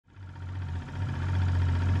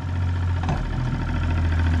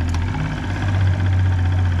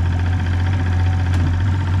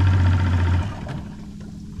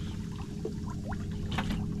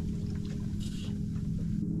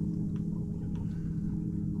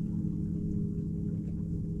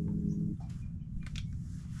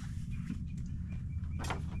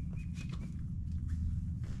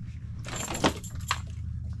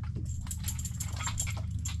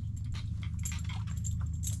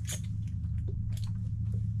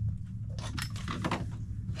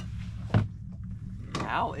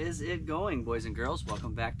How is it going, boys and girls?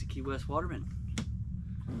 Welcome back to Key West Waterman.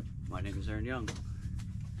 My name is Aaron Young.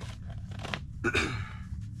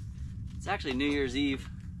 It's actually New Year's Eve.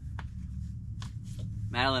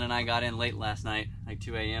 Madeline and I got in late last night, like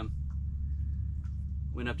 2 a.m.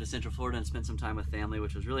 Went up to Central Florida and spent some time with family,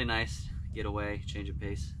 which was really nice. Get away, change of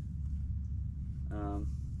pace. But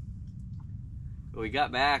we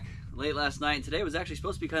got back late last night, and today was actually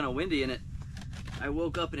supposed to be kind of windy, and I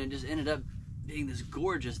woke up and it just ended up being this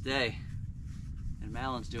gorgeous day. And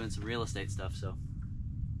Madeline's doing some real estate stuff, so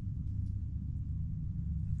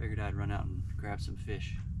figured I'd run out and grab some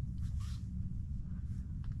fish.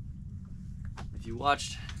 If you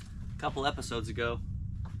watched a couple episodes ago,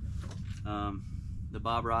 the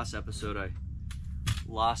Bob Ross episode, I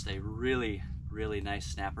lost a really nice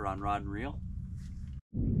snapper on rod and reel.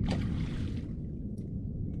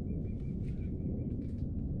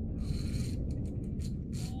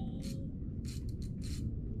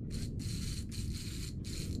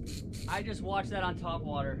 I just watched that on top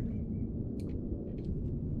water.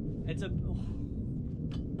 It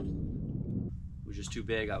was just too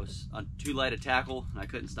big. I was on too light a tackle and I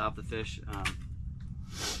couldn't stop the fish.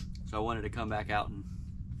 So I wanted to come back out and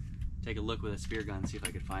take a look with a spear gun and see if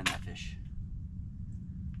I could find that fish.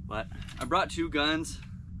 But I brought two guns.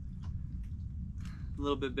 A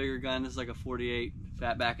little bit bigger gun. This is like a 48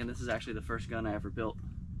 fatback, and this is actually the first gun I ever built.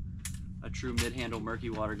 A true mid-handle murky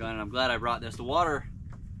water gun, and I'm glad I brought this. The water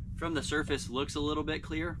from the surface looks a little bit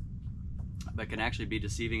clear, but can actually be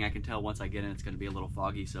deceiving. I can tell once I get in it's going to be a little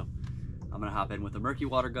foggy, so I'm going to hop in with a murky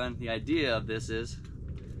water gun. The idea of this is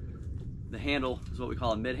the handle is what we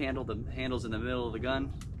call a mid-handle. The handle's in the middle of the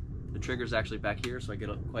gun. The trigger's actually back here, so I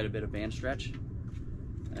get quite a bit of band stretch.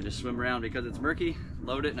 I just swim around because it's murky,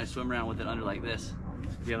 load it, and I swim around with it under like this.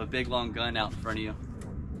 If you have a big long gun out in front of you,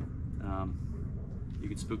 you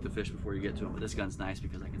can spook the fish before you get to them. But this gun's nice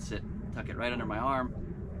because I can tuck it right under my arm,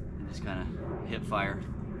 and just kind of hip fire.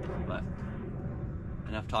 But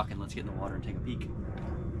enough talking, let's get in the water and take a peek.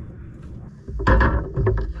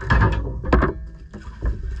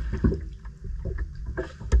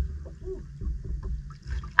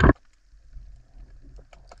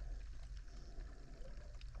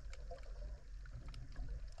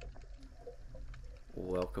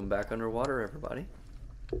 Welcome back underwater, everybody.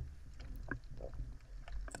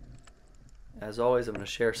 As always, I'm going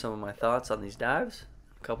to share some of my thoughts on these dives,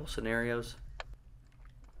 a couple scenarios.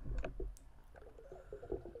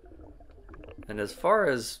 And as far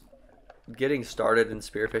as getting started in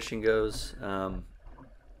spearfishing goes, I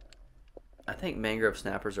think mangrove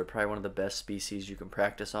snappers are probably one of the best species you can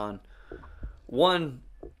practice on. One,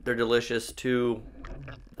 they're delicious. Two,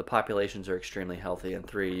 the populations are extremely healthy. And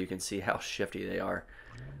three, you can see how shifty they are.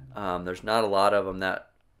 There's not a lot of them.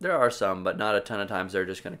 There are some, but not a ton of times they're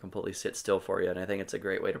just going to completely sit still for you. And I think it's a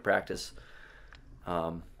great way to practice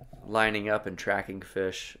lining up and tracking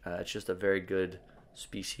fish. It's just a very good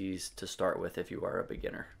species to start with if you are a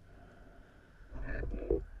beginner.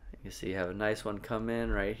 You see you have a nice one come in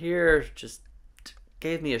right here. Just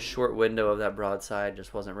gave me a short window of that broadside,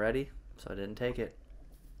 just wasn't ready, so I didn't take it.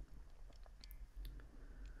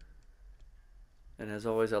 And as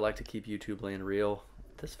always, I like to keep YouTube land real.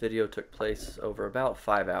 This video took place over about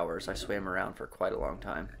 5 hours. I swam around for quite a long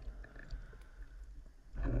time.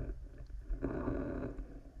 You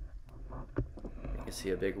can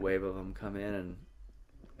see a big wave of them come in and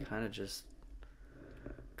kind of just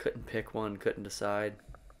couldn't pick one, couldn't decide.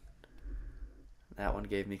 That one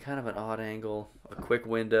gave me kind of an odd angle, a quick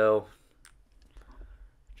window.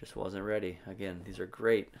 Just wasn't ready. Again, these are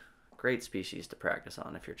great species to practice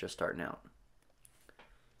on if you're just starting out.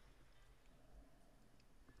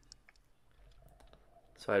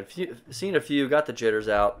 So I've seen a few, got the jitters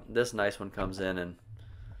out. This nice one comes in and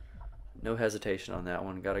no hesitation on that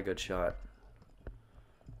one. Got a good shot.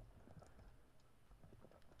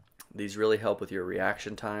 These really help with your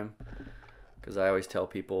reaction time, because I always tell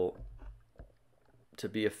people to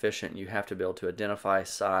be efficient, you have to be able to identify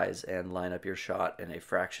size and line up your shot in a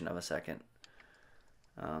fraction of a second.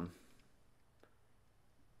 And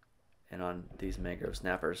on these mangrove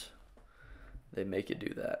snappers, they make you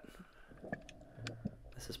do that.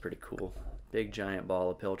 This is pretty cool. Big giant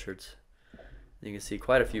ball of pilchards. You can see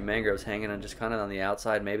quite a few mangroves hanging on just kind of on the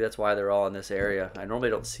outside. Maybe that's why they're all in this area. I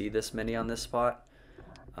normally don't see this many on this spot.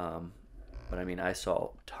 But I mean, I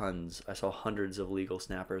saw tons. I saw hundreds of legal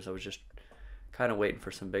snappers. I was just kind of waiting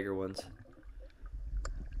for some bigger ones.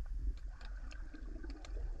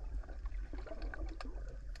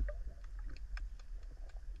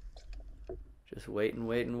 Just waiting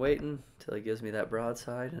till he gives me that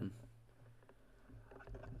broadside, and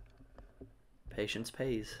patience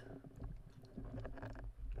pays.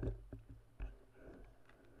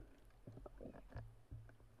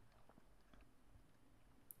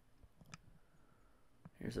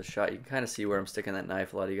 Here's a shot. You can kind of see where I'm sticking that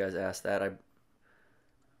knife. A lot of you guys asked that. I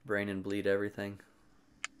brain and bleed everything.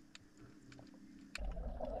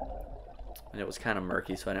 And it was kind of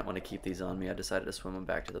murky, so I didn't want to keep these on me. I decided to swim them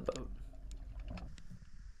back to the boat.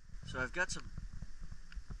 So I've got some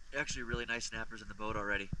actually really nice snappers in the boat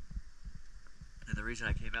already. And the reason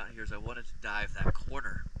I came out here is I wanted to dive that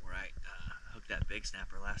corner where I hooked that big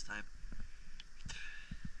snapper last time.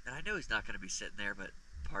 And I know he's not going to be sitting there, but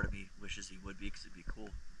part of me wishes he would be because it'd be cool.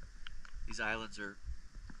 These islands are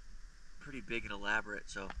pretty big and elaborate,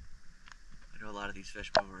 so I know a lot of these fish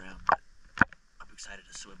move around, but I'm excited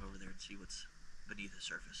to swim over there and see what's beneath the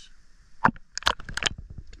surface.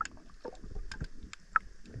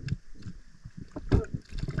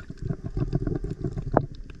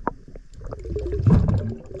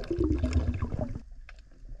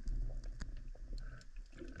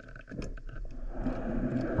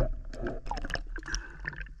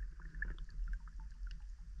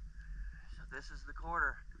 This is the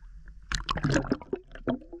corner.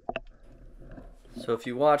 So if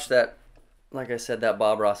you watch that, like I said, that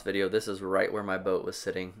Bob Ross video, this is right where my boat was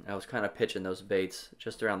sitting. I was kind of pitching those baits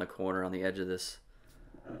just around the corner on the edge of this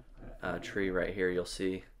tree right here. You'll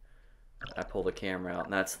see I pull the camera out,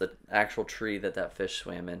 and that's the actual tree that that fish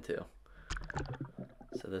swam into.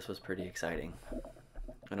 So this was pretty exciting.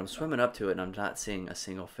 And I'm swimming up to it, and I'm not seeing a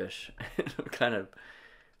single fish. I'm kind of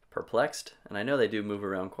perplexed, and I know they do move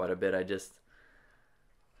around quite a bit.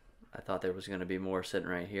 I thought there was going to be more sitting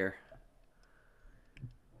right here.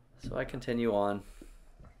 So I continue on.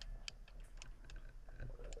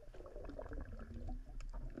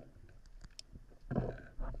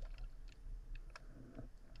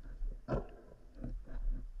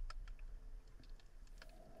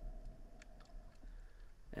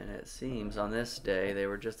 And it seems on this day they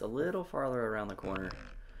were just a little farther around the corner.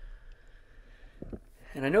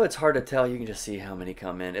 And I know it's hard to tell. You can just see how many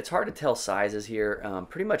come in. It's hard to tell sizes here.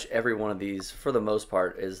 Pretty much every one of these, for the most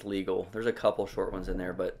part, is legal. There's a couple short ones in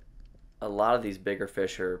there, but a lot of these bigger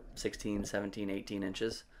fish are 16, 17, 18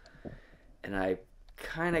 inches. And I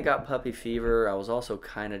kind of got puppy fever. I was also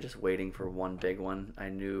kind of just waiting for one big one. I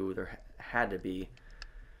knew there had to be,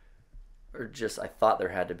 or just I thought there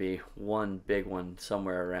had to be one big one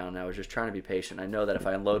somewhere around. I was just trying to be patient. I know that if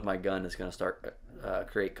I unload my gun, it's going to start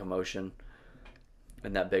create commotion.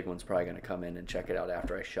 And that big one's probably going to come in and check it out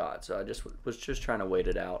after I shot. So I just was just trying to wait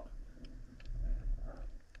it out.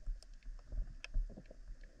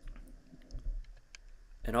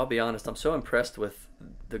 And I'll be honest, I'm so impressed with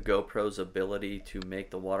the GoPro's ability to make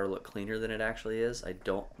the water look cleaner than it actually is. I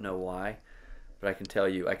don't know why, but I can tell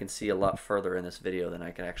you, I can see a lot further in this video than I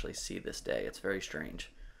can actually see this day. It's very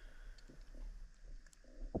strange.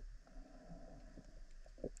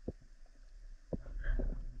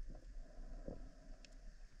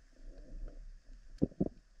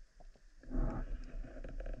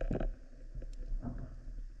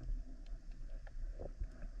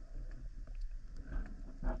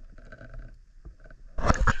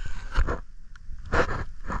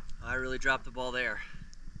 I really dropped the ball there.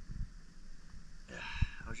 Yeah,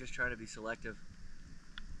 I was just trying to be selective.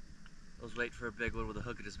 I was waiting for a big one with a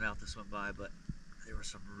hook in his mouth to swim by, but there were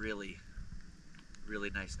some really, really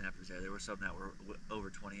nice snappers there. There were some that were over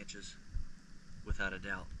 20 inches, without a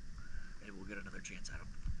doubt. Maybe we'll get another chance at them.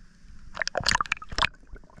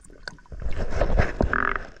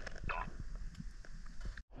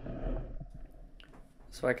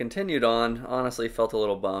 So I continued on, honestly felt a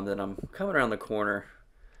little bummed, and I'm coming around the corner.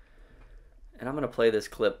 And I'm going to play this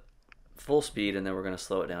clip full speed, and then we're going to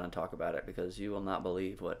slow it down and talk about it, because you will not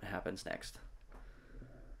believe what happens next.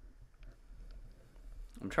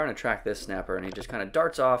 I'm trying to track this snapper, and he just kind of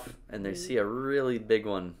darts off, and they see a really big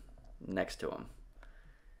one next to him.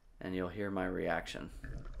 And you'll hear my reaction.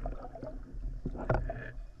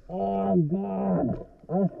 Oh God,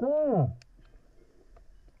 I saw.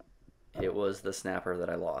 It was the snapper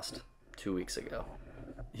that I lost 2 weeks ago.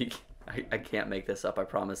 I can't make this up. I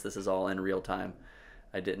promise this is all in real time.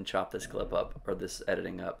 I didn't chop this clip up or this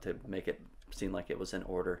editing up to make it seem like it was in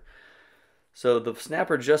order. So the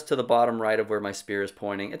snapper just to the bottom right of where my spear is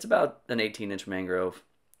pointing, it's about an 18-inch mangrove.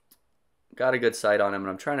 Got a good sight on him, and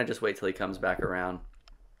I'm trying to just wait till he comes back around.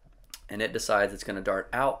 And it decides it's going to dart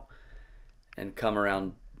out and come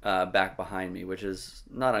around back behind me, which is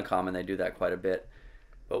not uncommon. They do that quite a bit.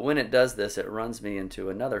 But when it does this, it runs me into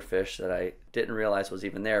another fish that I didn't realize was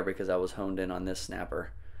even there because I was honed in on this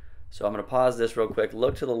snapper. So I'm going to pause this real quick.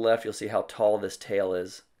 Look to the left. You'll see how tall this tail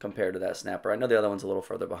is compared to that snapper. I know the other one's a little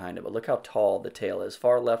further behind it, but look how tall the tail is.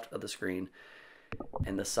 Far left of the screen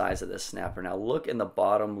and the size of this snapper. Now look in the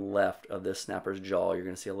bottom left of this snapper's jaw. You're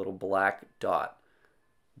going to see a little black dot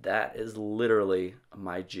that is literally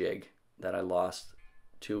my jig that I lost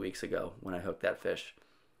 2 weeks ago when I hooked that fish.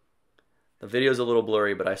 The video's a little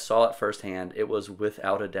blurry, but I saw it firsthand. It was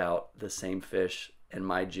without a doubt the same fish and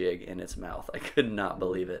my jig in its mouth. I could not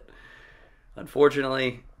believe it.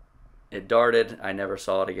 Unfortunately, it darted. I never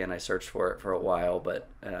saw it again. I searched for it for a while, but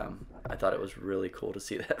I thought it was really cool to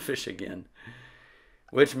see that fish again.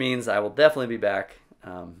 Which means I will definitely be back.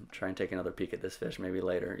 Try and take another peek at this fish maybe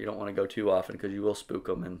later. You don't want to go too often because you will spook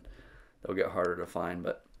them and they'll get harder to find.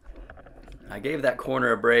 But I gave that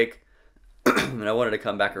corner a break, and I wanted to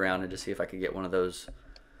come back around and just see if I could get one of those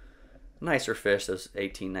nicer fish, those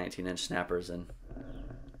 18, 19-inch snappers, and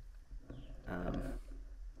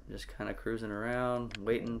just kind of cruising around,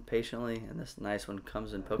 waiting patiently, and this nice one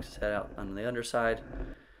comes and pokes his head out on the underside.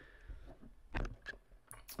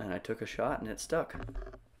 And I took a shot and it stuck.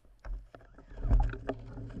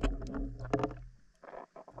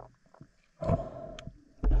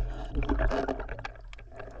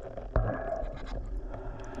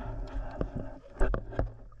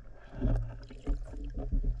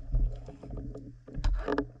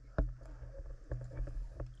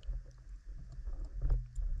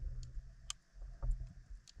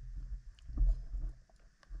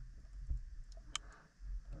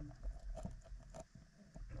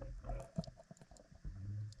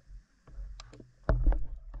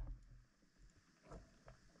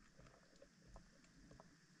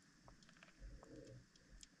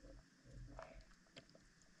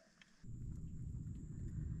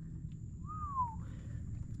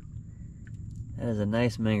 That is a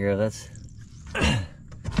nice mangrove. That's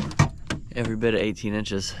every bit of 18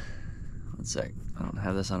 inches. One sec. I don't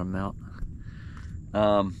have this on a mount.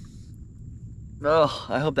 Oh,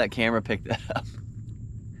 I hope that camera picked that up.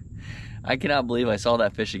 I cannot believe I saw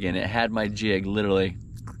that fish again. It had my jig literally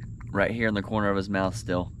right here in the corner of his mouth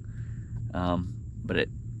still. But it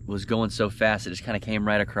was going so fast, it just kind of came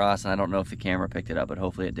right across. And I don't know if the camera picked it up, but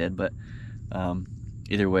hopefully it did. But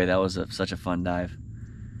either way, that was such a fun dive.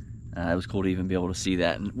 It was cool to even be able to see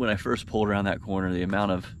that. And when I first pulled around that corner, the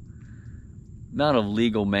amount of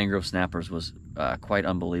legal mangrove snappers was quite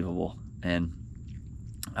unbelievable. And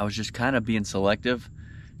I was just kind of being selective,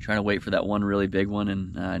 trying to wait for that one really big one,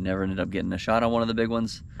 and I never ended up getting a shot on one of the big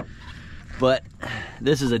ones. But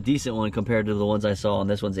this is a decent one compared to the ones I saw, and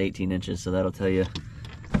this one's 18 inches, so that'll tell you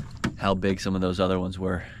how big some of those other ones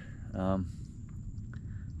were. But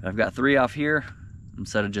I've got 3 off here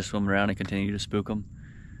instead of just swimming around and continue to spook them.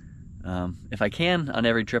 If I can, on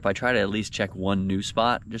every trip, I try to at least check one new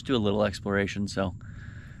spot, just do a little exploration. So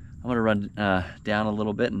I'm gonna run down a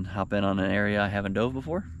little bit and hop in on an area I haven't dove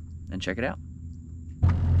before and check it out.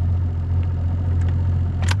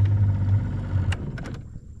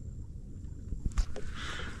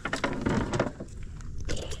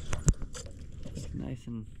 Nice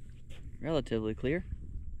and relatively clear.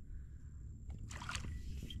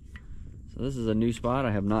 So this is a new spot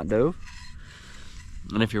I have not dove.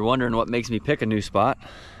 And if you're wondering what makes me pick a new spot,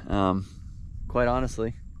 quite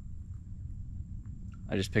honestly,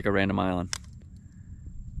 I just pick a random island.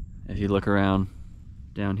 If you look around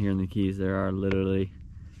down here in the Keys, there are literally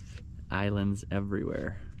islands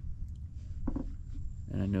everywhere.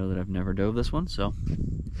 And I know that I've never dove this one, so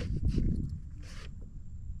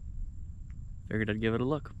figured I'd give it a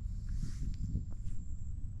look.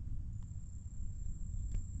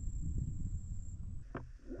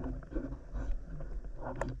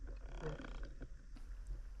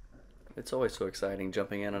 It's always so exciting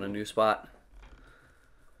jumping in on a new spot.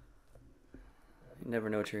 You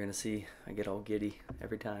never know what you're going to see. I get all giddy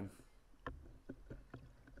every time.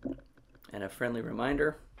 And a friendly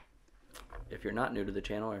reminder, if you're not new to the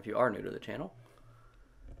channel, or if you are new to the channel,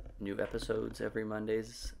 new episodes every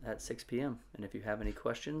Mondays at 6 p.m. And if you have any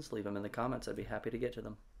questions, leave them in the comments. I'd be happy to get to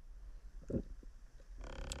them.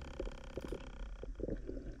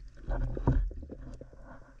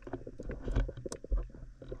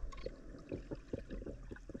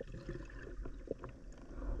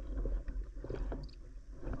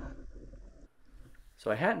 So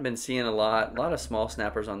I hadn't been seeing a lot of small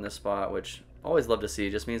snappers on this spot, which I always love to see.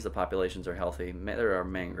 It just means the populations are healthy. There are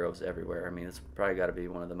mangroves everywhere. I mean, it's probably got to be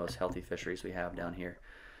one of the most healthy fisheries we have down here.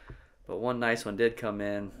 But one nice one did come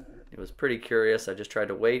in. It was pretty curious. I just tried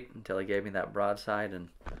to wait until he gave me that broadside, and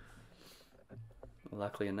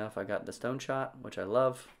luckily enough, I got the stone shot, which I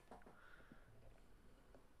love.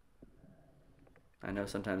 I know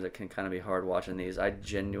sometimes it can kind of be hard watching these. I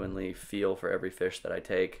genuinely feel for every fish that I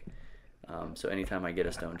take. So anytime I get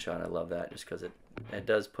a stone shot, I love that, just because it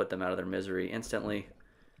does put them out of their misery instantly,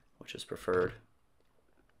 which is preferred.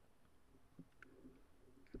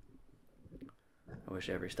 I wish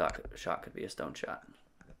every shot could be a stone shot.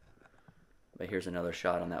 But here's another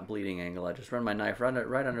shot on that bleeding angle. I just run my knife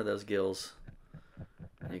right under those gills,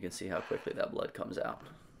 and you can see how quickly that blood comes out.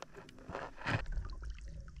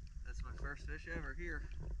 That's my first fish ever here.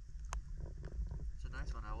 It's a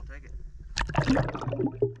nice one. I will take it.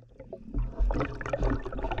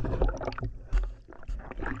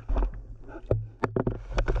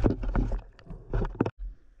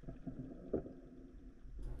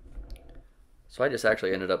 So I just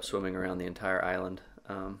actually ended up swimming around the entire island.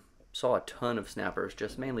 Saw a ton of snappers,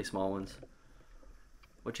 just mainly small ones,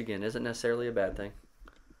 which again isn't necessarily a bad thing.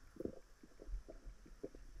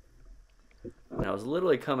 And I was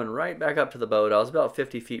literally coming right back up to the boat. I was about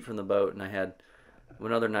 50 feet from the boat, and I had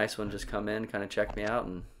one other nice one just come in, kind of check me out,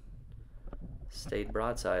 and stayed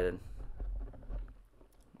broadsided.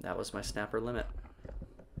 That was my snapper limit.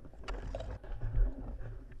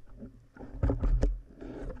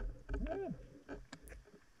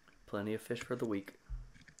 Plenty of fish for the week.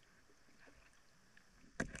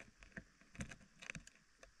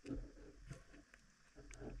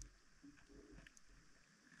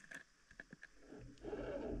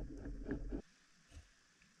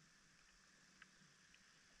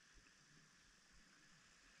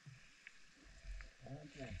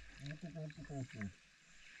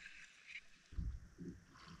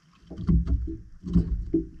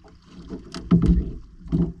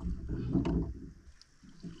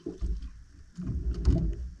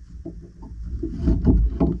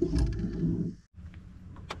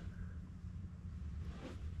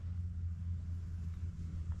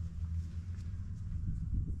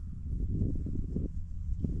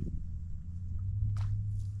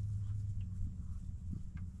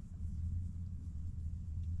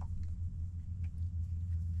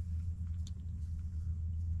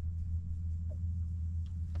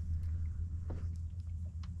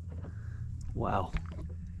 Wow,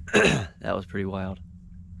 that was pretty wild.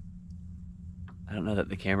 I don't know that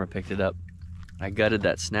the camera picked it up. I gutted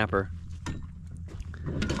that snapper.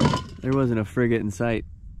 There wasn't a frigate in sight.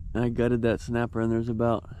 I gutted that snapper, and there's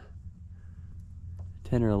about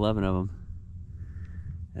 10 or 11 of them.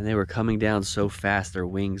 And they were coming down so fast, their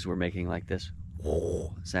wings were making like this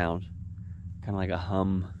sound. Kind of like a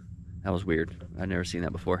hum. That was weird. I've never seen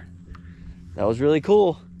that before. That was really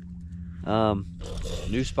cool.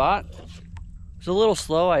 New spot. It was a little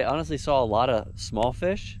slow. I honestly saw a lot of small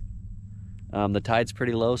fish. The tide's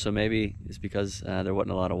pretty low, so maybe it's because there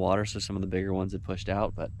wasn't a lot of water, so some of the bigger ones had pushed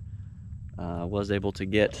out, but I was able to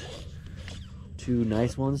get 2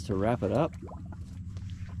 nice ones to wrap it up.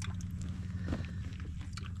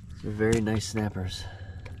 They're very nice snappers.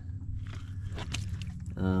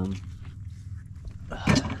 I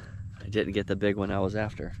didn't get the big one I was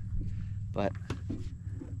after, but it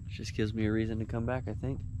just gives me a reason to come back, I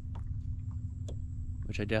think.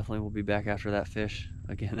 Which I definitely will be back after that fish.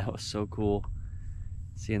 Again, that was so cool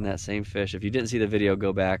seeing that same fish. If you didn't see the video,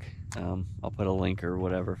 go back. I'll put a link or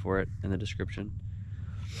whatever for it in the description.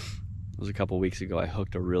 It was a couple weeks ago. I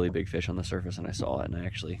hooked a really big fish on the surface, and I saw it, and I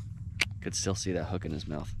actually could still see that hook in his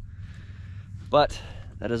mouth. But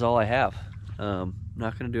that is all I have. I'm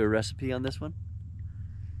not going to do a recipe on this one.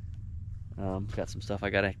 Got some stuff I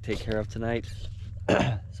got to take care of tonight.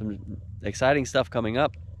 Some exciting stuff coming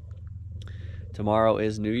up. Tomorrow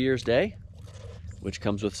is New Year's Day, which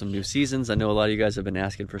comes with some new seasons. I know a lot of you guys have been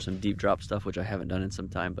asking for some deep drop stuff, which I haven't done in some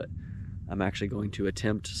time, but I'm actually going to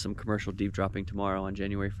attempt some commercial deep dropping tomorrow on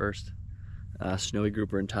January 1st. Snowy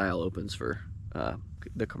grouper and tile opens for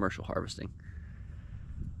the commercial harvesting.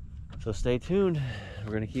 So stay tuned.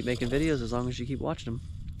 We're going to keep making videos as long as you keep watching them.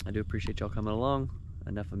 I do appreciate y'all coming along.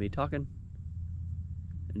 Enough of me talking.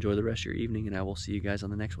 Enjoy the rest of your evening, and I will see you guys on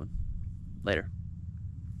the next one. Later.